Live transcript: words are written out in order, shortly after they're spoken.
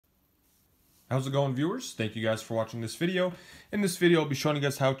How's it going, viewers? Thank you guys for watching this video. In this video, I'll be showing you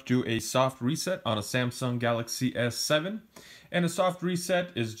guys how to do a soft reset on a Samsung Galaxy S7. And a soft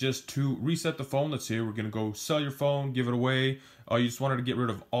reset is just to reset the phone. Let's say we're going to go sell your phone, give it away. You just wanted to get rid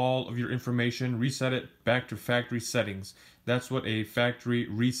of all of your information, reset it back to factory settings. That's what a factory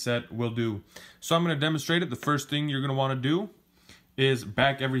reset will do. So I'm going to demonstrate it. The first thing you're going to want to do is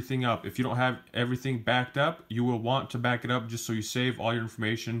back everything up. If you don't have everything backed up, you will want to back it up just so you save all your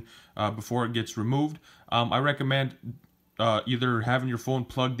information before it gets removed. I recommend either having your phone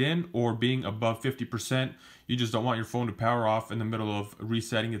plugged in or being above 50%. You just don't want your phone to power off in the middle of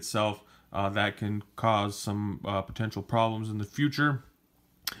resetting itself. That can cause some potential problems in the future.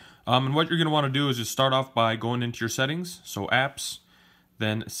 And what you're going to want to do is just start off by going into your settings. So apps,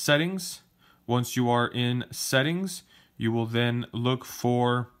 then settings. Once you are in settings, you will then look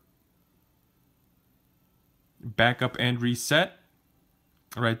for backup and reset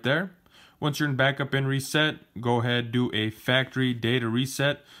right there. Once you're in backup and reset, go ahead, do a factory data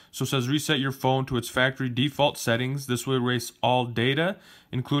reset. So it says reset your phone to its factory default settings. This will erase all data,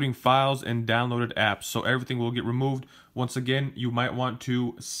 including files and downloaded apps. So everything will get removed. Once again, you might want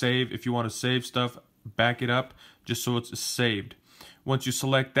to save, if you want to save stuff, back it up just so it's saved. Once you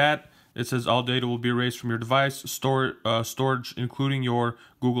select that, it says all data will be erased from your device, storage including your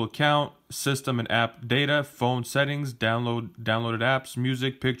Google account, system and app data, phone settings, downloaded apps,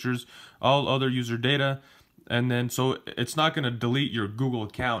 music, pictures, all other user data. And then so it's not going to delete your Google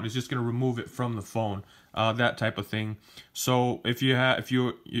account, it's just going to remove it from the phone, that type of thing. So if you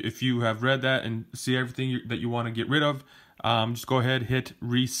have read that and see everything that you want to get rid of, just go ahead, hit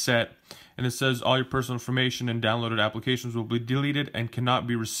reset. And it says all your personal information and downloaded applications will be deleted and cannot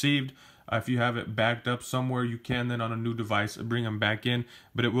be received. If you have it backed up somewhere, you can then on a new device bring them back in,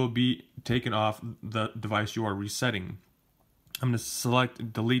 but it will be taken off the device you are resetting. I'm going to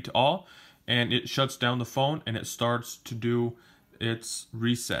select delete all, and it shuts down the phone and it starts to do its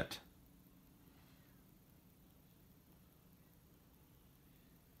reset.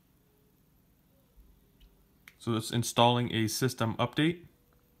 So it's installing a system update.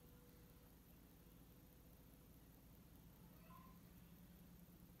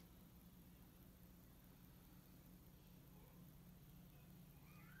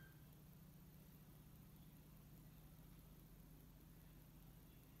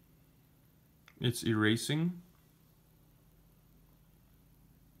 It's erasing.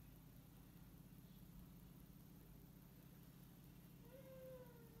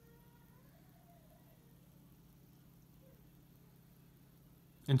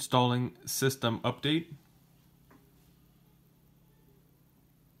 Installing system update.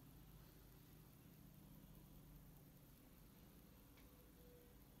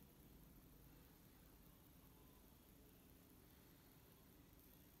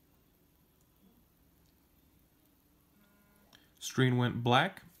 Screen went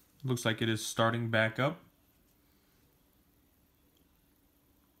black. Looks like it is starting back up.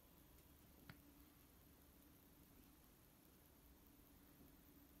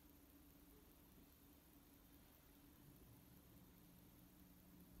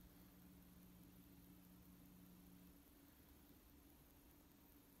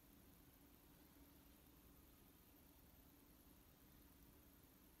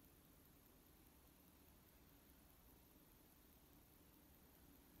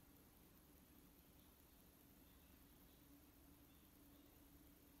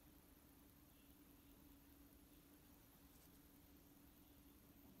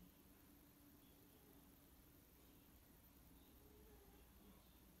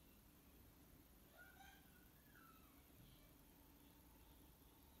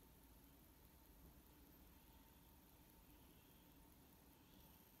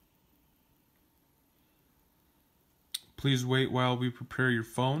 Please wait while we prepare your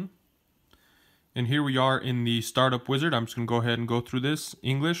phone. And here we are in the startup wizard. I'm just going to go ahead and go through this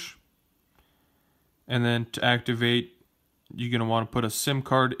English. And then to activate, you're going to want to put a SIM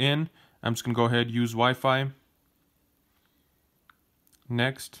card in. I'm just going to go ahead and use Wi-Fi.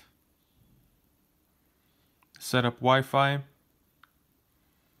 Next. Set up Wi-Fi.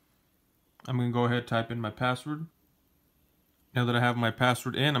 I'm going to go ahead and type in my password. Now that I have my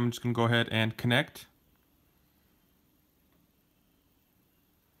password in, I'm just going to go ahead and connect.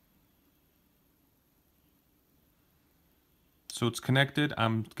 So it's connected.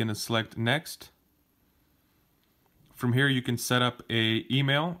 I'm going to select next. From here you can set up a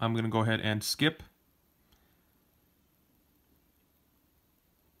email. I'm going to go ahead and skip.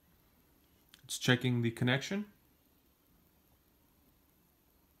 It's checking the connection.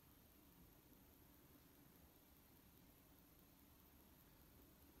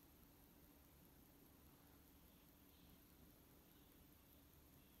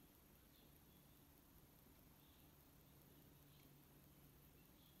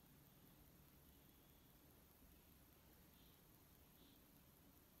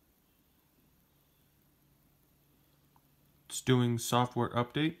 It's doing software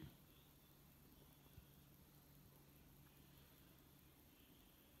update.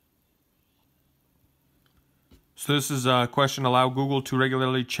 So this is a question: allow Google to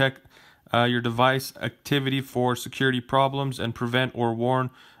regularly check your device activity for security problems and prevent or warn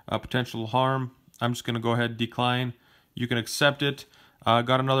potential harm. I'm just going to go ahead and decline. You can accept it.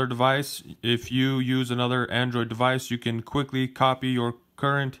 Got another device. If you use another Android device, you can quickly copy your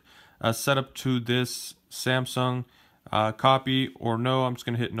current setup to this Samsung. Copy or no. I'm just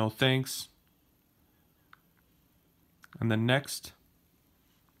going to hit no thanks. And then next.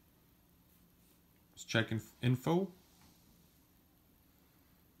 Let's check info.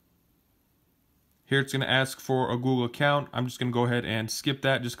 Here it's going to ask for a Google account. I'm just going to go ahead and skip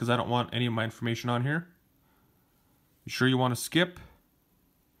that just because I don't want any of my information on here. You sure you want to skip?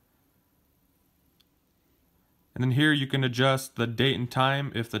 And then here you can adjust the date and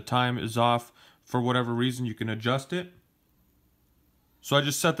time. If the time is off for whatever reason, you can adjust it. So I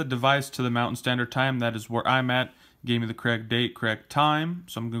just set the device to the Mountain Standard Time. That is where I'm at. Gave me the correct date, correct time.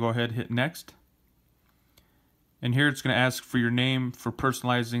 So I'm going to go ahead and hit next. And here it's going to ask for your name for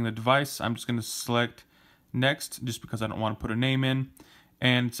personalizing the device. I'm just going to select next just because I don't want to put a name in.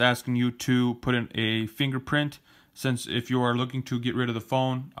 And it's asking you to put in a fingerprint. Since if you are looking to get rid of the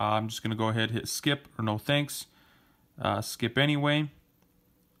phone, I'm just going to go ahead and hit skip or no thanks. Skip anyway.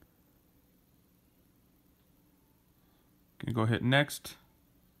 Gonna go hit next.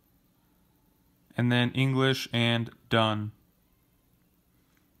 And then English and done.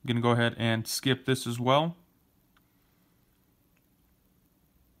 I'm gonna go ahead and skip this as well.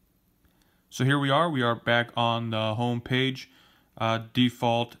 So here we are back on the home page.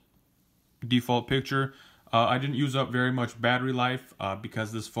 Default picture. I didn't use up very much battery life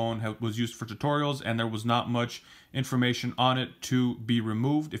because this phone was used for tutorials and there was not much information on it to be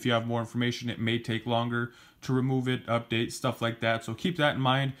removed. If you have more information, it may take longer to remove it, update, stuff like that. So keep that in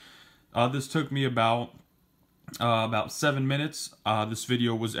mind. This took me about 7 minutes. This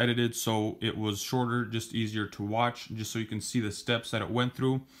video was edited so it was shorter, just easier to watch, just so you can see the steps that it went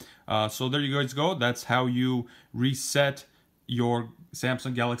through. So there you guys go. That's how you reset your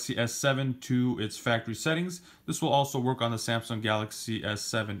Samsung Galaxy S7 to its factory settings. This will also work on the Samsung Galaxy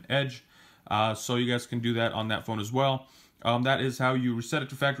S7 Edge. So you guys can do that on that phone as well. That is how you reset it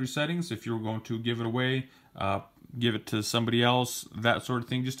to factory settings. If you're going to give it away, give it to somebody else, that sort of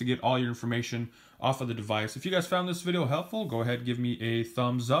thing, just to get all your information off of the device. If you guys found this video helpful, go ahead and give me a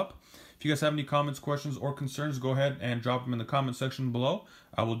thumbs up. If you guys have any comments, questions, or concerns, go ahead and drop them in the comment section below.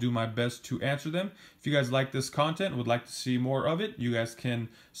 I will do my best to answer them. If you guys like this content and would like to see more of it, you guys can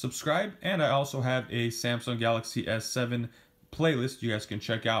subscribe. And I also have a Samsung Galaxy S7 playlist you guys can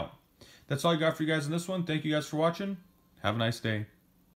check out. That's all I got for you guys in this one. Thank you guys for watching. Have a nice day.